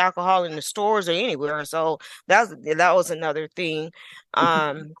see any alcohol in the stores or anywhere. So that was another thing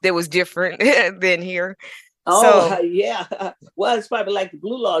that was different than here. Oh, yeah. Well, it's probably like the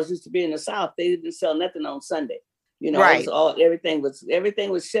blue laws used to be in the South. They didn't sell nothing on Sunday. Right. Everything was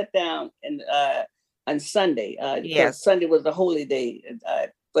shut down on Sunday. Yes. Sunday was a holy day,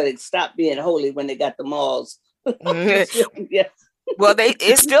 but it stopped being holy when they got the malls. Yes. Well,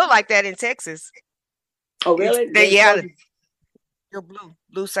 it's still like that in Texas. Oh, really? You're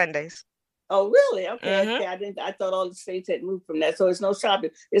blue Sundays. Oh, really? Okay. I thought all the states had moved from that. So it's no shopping.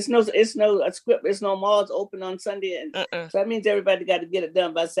 It's no malls open on Sunday, and so that means everybody got to get it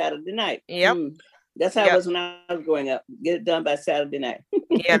done by Saturday night. Yep. That's how it was when I was growing up. Get it done by Saturday night.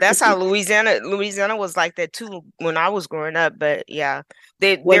 Yeah, that's how Louisiana was like that too when I was growing up. But yeah,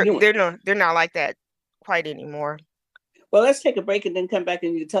 they're not like that quite anymore. Well, let's take a break and then come back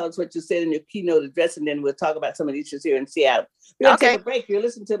and you tell us what you said in your keynote address, and then we'll talk about some of the issues here in Seattle. We're going to take a break. You're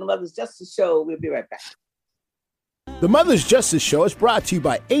listening to the Mother's Justice Show. We'll be right back. The Mother's Justice Show is brought to you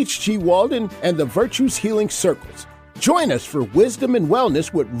by H.G. Walden and the Virtues Healing Circles. Join us for Wisdom and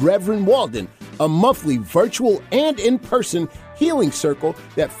Wellness with Reverend Walden, a monthly virtual and in-person healing circle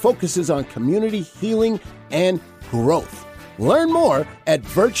that focuses on community healing and growth. Learn more at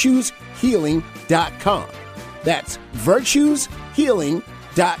virtueshealing.com. That's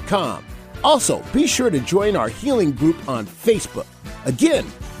virtueshealing.com. Also, be sure to join our healing group on Facebook. Again,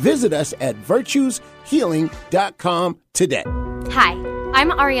 visit us at virtueshealing.com today. Hi,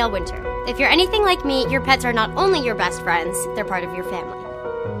 I'm Ariel Winter. If you're anything like me, your pets are not only your best friends, they're part of your family.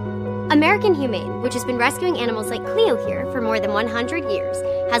 American Humane, which has been rescuing animals like Cleo here for more than 100 years,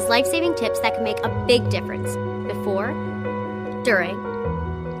 has life-saving tips that can make a big difference before, during,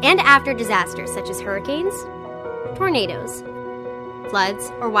 and after disasters such as hurricanes, tornadoes,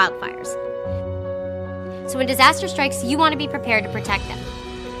 floods, or wildfires. So when disaster strikes, you want to be prepared to protect them.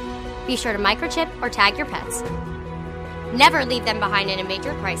 Be sure to microchip or tag your pets. Never leave them behind in a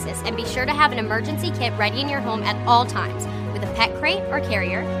major crisis, and be sure to have an emergency kit ready in your home at all times with a pet crate or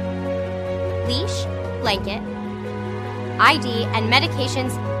carrier, leash, blanket, ID, and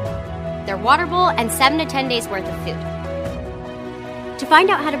medications, their water bowl, and 7 to 10 days worth of food. To find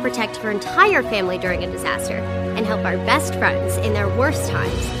out how to protect your entire family during a disaster and help our best friends in their worst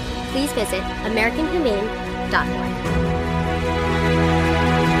times, please visit AmericanHumane.org.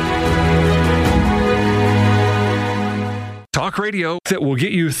 Talk radio that will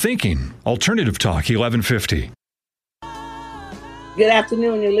get you thinking. Alternative Talk 1150. Good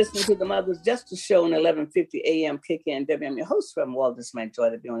afternoon. You're listening to the Mother's Justice Show on 1150 AM KKNW. I'm your host from Walden. It's my joy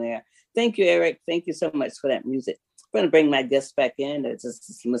to be on air. Thank you, Eric. Thank you so much for that music. I'm going to bring my guest back in.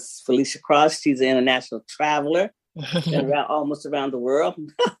 It's Miss Felicia Cross. She's an international traveler, almost around the world.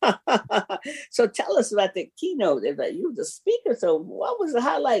 So tell us about the keynote. You were the speaker. So what was the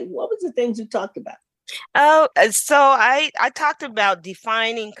highlight? What was the things you talked about? So I talked about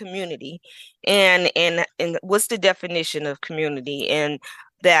defining community and what's the definition of community, and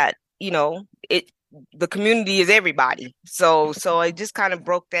that, the community is everybody. So I just kind of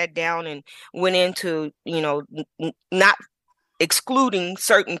broke that down and went into, not excluding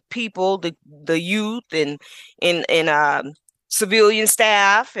certain people, the youth and civilian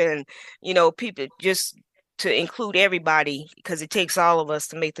staff and, people, just to include everybody, because it takes all of us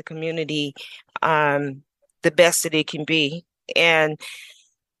to make the community the best that it can be. And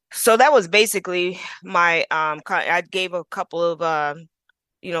so that was basically my, I gave a couple of,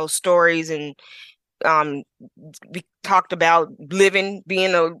 stories, and we talked about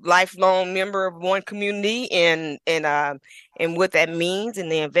being a lifelong member of one community and what that means,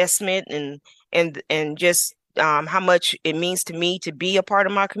 and the investment and just how much it means to me to be a part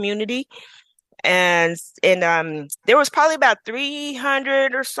of my community. And there was probably about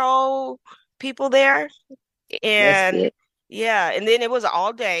 300 or so people there. And yeah, and then it was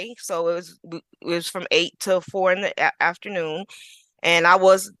all day. So it was from 8 till 4 in the afternoon. And I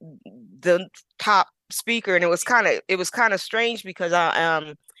was the top speaker, and it was kind of strange because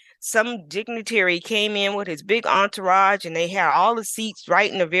some dignitary came in with his big entourage, and they had all the seats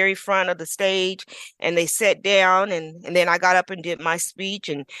right in the very front of the stage, and they sat down, and then I got up and did my speech.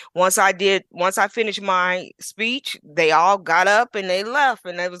 And once I finished my speech, they all got up and they left,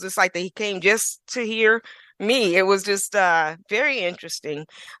 and it was just like they came just to hear me. It was just very interesting,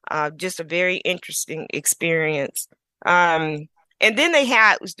 just a very interesting experience. And then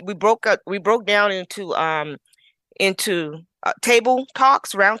we broke down into table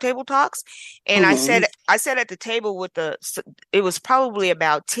talks, round table talks. And I sat at the table it was probably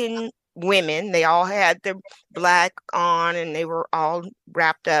about 10 women. They all had their black on and they were all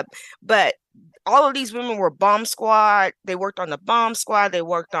wrapped up. But all of these women were bomb squad. They worked on the bomb squad. They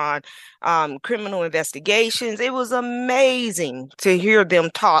worked on criminal investigations. It was amazing to hear them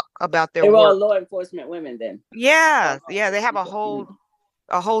talk about their work. They were all law enforcement women then. Yeah. Yeah. They have a whole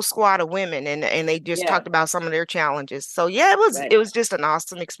squad of women, and they just talked about some of their challenges. So yeah, it was just an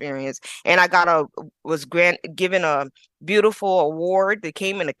awesome experience. And I was given a beautiful award that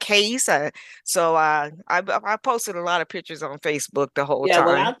came in a case. So I posted a lot of pictures on Facebook the whole time.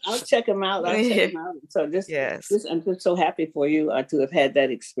 Well, I'll check them out. So I'm just so happy for you to have had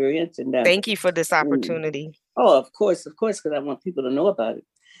that experience. And thank you for this opportunity. Oh, of course, because I want people to know about it.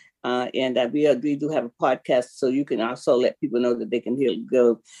 And we do have a podcast, so you can also let people know that they can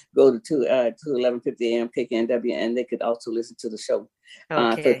go to 1150 AM KKNW, and they could also listen to the show.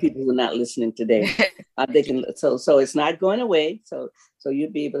 For people who are not listening today, they can. So it's not going away. So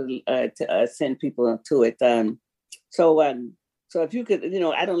you'll be able to send people to it. So if you could,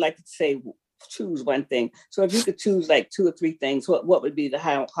 I don't like to say choose one thing. So if you could choose like 2 or 3 things, what would be the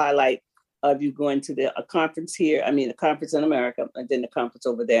highlight of you going to a conference here? I mean, a conference in America, and then the conference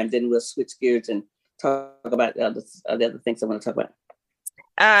over there, and then we'll switch gears and talk about the other things I want to talk about.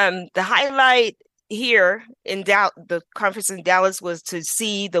 The highlight here in the conference in Dallas was to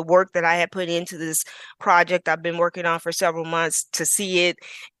see the work that I had put into this project I've been working on for several months, to see it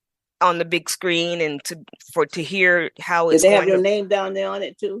on the big screen and to hear how it's. Did they have your name down there on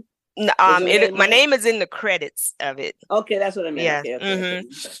it too? My name is in the credits of it. Okay, that's what I meant. Yeah. Okay.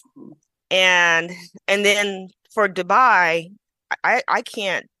 And then for Dubai, I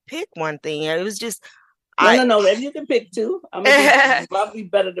can't pick one thing. It was just no. If you can pick 2, I'm gonna be probably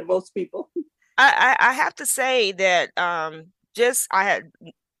better than most people. I have to say that I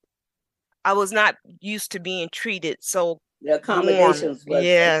was not used to being treated so. The accommodations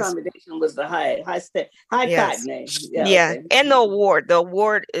was the high cotton name. Yeah. Okay. And the award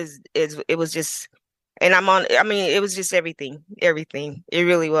it was just, and it was just everything. It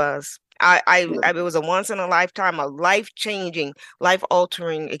really was. It was a once in a lifetime, a life-changing,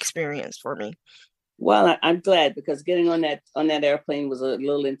 life-altering experience for me. Well, I'm glad, because getting on that airplane was a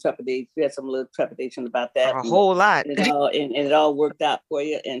little intrepidation. We had some little trepidation about that. A whole lot. And it all worked out for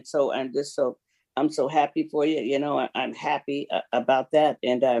you. And so I'm so happy for you. I'm happy about that.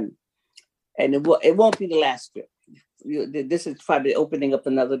 And it won't be the last trip. This is probably opening up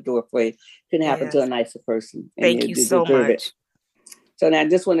another door for you. It can happen to a nicer person. Thank you so much. So now I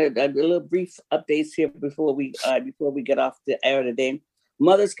just wanted a little brief updates here before we get off the air today.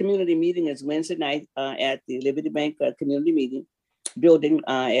 Mother's Community Meeting is Wednesday night at the Liberty Bank Community Meeting building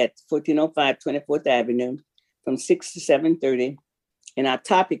at 1405 24th Avenue from 6 to 7:30. And our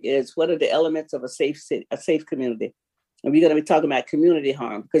topic is, what are the elements of a safe community? And we're going to be talking about community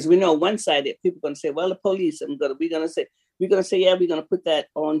harm, because we know one side that people are going to say, well, the police, we're going to say, yeah, we're going to put that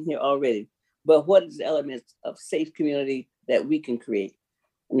on here already. But what is the elements of safe community that we can create?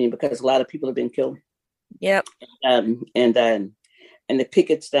 I mean, because a lot of people have been killed. Yep. And the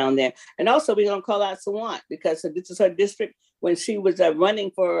pickets down there. And also we're going to call out Sawant, because this is her district. When she was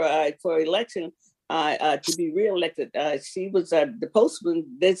running for election to be reelected, she was the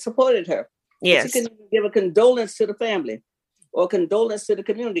postman. They supported her. Yes. She couldn't even give a condolence to the family or condolence to the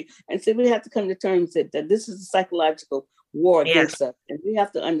community. And so we have to come to terms that this is a psychological war against us. And we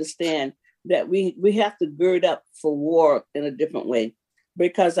have to understand that we have to gird up for war in a different way,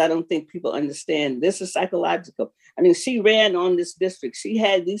 because I don't think people understand this is psychological. I mean, she ran on this district. She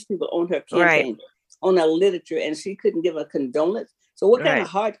had these people on her campaign, on her literature, and she couldn't give a condolence. So what kind of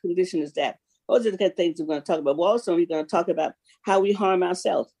hard condition is that? Those are the kind of things we're going to talk about. Well, also, we're going to talk about how we harm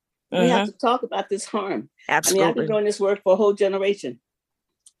ourselves. We have to talk about this harm. Absolutely. I mean, I've been doing this work for a whole generation.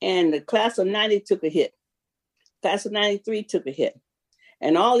 And the class of 90 took a hit. Class of 93 took a hit.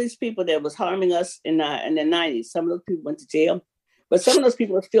 And all these people that was harming us in the 90s, some of those people went to jail, but some of those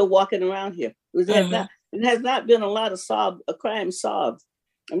people are still walking around here. It has not been a lot of crime solved.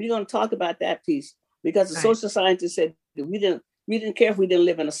 And we're going to talk about that piece because the social scientists said that we didn't care if we didn't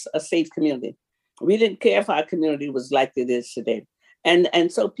live in a safe community. We didn't care if our community was like it is today.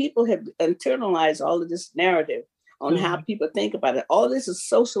 And so people have internalized all of this narrative on how people think about it. All this is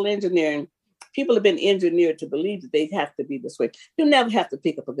social engineering. People have been engineered to believe that they have to be this way. You never have to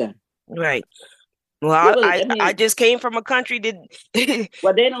pick up a gun. Right. Well, I just came from a country that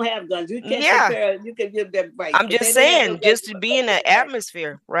well, they don't have guns. You can't compare. You can give them right. I'm just saying, just to be in the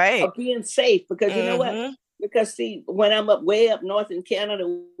atmosphere, right? Of being safe, because you know what? Because see, when I'm way up north in Canada,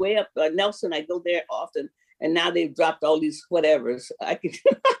 way up Nelson, I go there often, and now they've dropped all these whatevers. I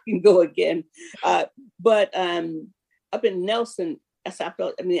can go again, but up in Nelson, as I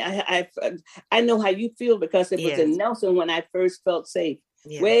felt. I mean, I know how you feel because it was in Nelson when I first felt safe.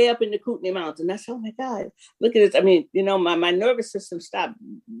 Yeah. Way up in the Kootenai Mountains. That's, oh my God, look at this. I mean, you know, my nervous system stopped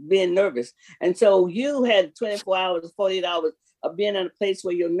being nervous. And so you had 24 hours, 48 hours of being in a place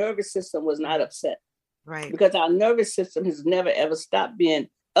where your nervous system was not upset. Right. Because our nervous system has never, ever stopped being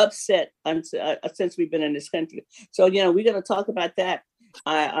upset since we've been in this country. So, you know, we're going to talk about that.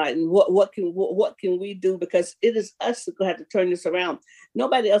 What can we do? Because it is us who have to turn this around.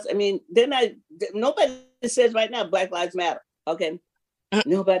 Nobody else. I mean, nobody says right now, Black Lives Matter. Okay.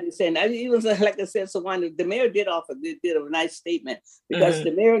 Nobody's saying that. Even like I said, Sawanda, the mayor did a nice statement because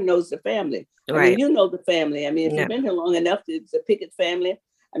the mayor knows the family. Right. I mean, you know the family. I mean, if you've been here long enough, it's a Pickett family.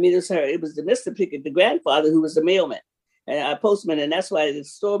 I mean, it was the Mr. Pickett, the grandfather, who was the mailman and a postman, and that's why the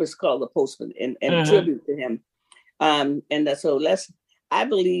store was called the Postman in tribute to him. So I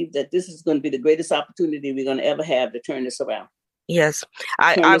believe that this is going to be the greatest opportunity we're going to ever have to turn this around. Yes,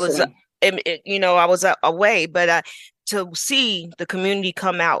 I was away, but to see the community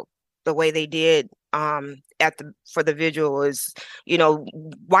come out the way they did for the vigil is, you know,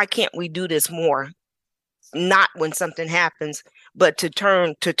 why can't we do this more? Not when something happens, but to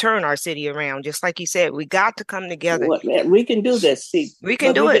turn our city around. Just like you said, we got to come together. We can do this. See, we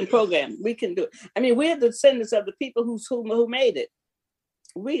can do it. Program. We can do it. I mean, we're the descendants of the people who made it.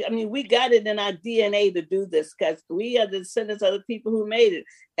 We got it in our DNA to do this because we are the descendants of the people who made it.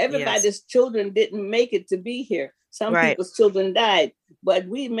 Everybody's children didn't make it to be here. Some people's children died, but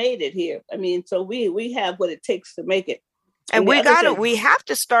we made it here. I mean, so we have what it takes to make it. And we have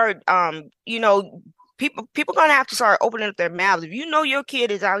to start, you know, people gonna have to start opening up their mouths. If you know your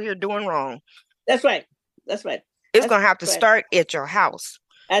kid is out here doing wrong. That's right. It's gonna have to start at your house.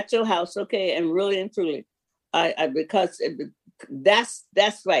 At your house, okay, and really and truly. That's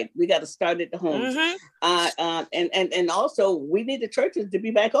right. We got to start at the homes. And also we need the churches to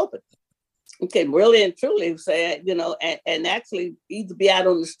be back open. Okay, really and truly say, you know, and actually either be out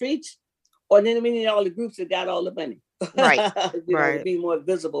on the streets or then we need all the groups that got all the money. Right. To be more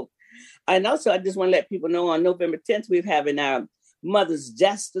visible. And also I just want to let people know on November 10th, we're having our Mother's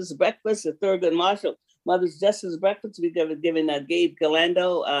Justice Breakfast at Thurgood Marshall. Mother's Justice Breakfast, we're giving Gabe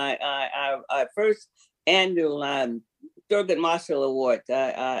Galando our first annual Thurgood Marshall Award.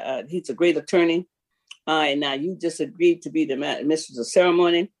 He's a great attorney. And now you just agreed to be the mistress of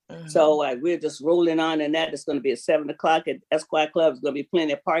ceremony. So we're just rolling on in that. It's going to be at 7:00 at Esquire Club. It's going to be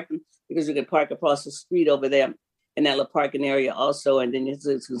plenty of parking because you can park across the street over there in that little parking area also. And then you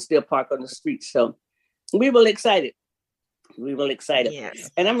can still park on the street. So we're really excited. Yes.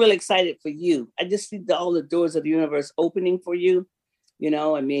 And I'm really excited for you. I just see all the doors of the universe opening for you. You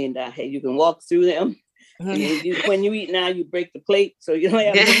know, I mean, hey, you can walk through them. When you eat now, you break the plate. So you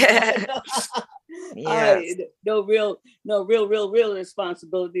don't have no real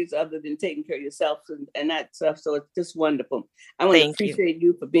responsibilities other than taking care of yourself and that stuff. So it's just wonderful. I want to appreciate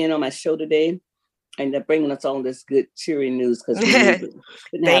you for being on my show today and bringing us all this good, cheery news. Because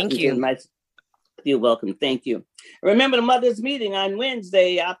thank you. You're welcome. Thank you. Remember the Mother's Meeting on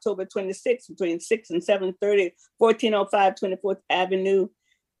Wednesday, October 26th, between 6 and 7:30, 1405 24th Avenue,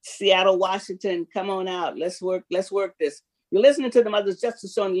 Seattle, Washington. Come on out. Let's work this. You're listening to the Mother's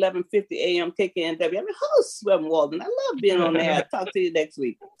Justice Show on 1150 AM KKNW. I'm your host, Reverend Walden. I love being on there. I'll talk to you next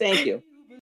week. Thank you.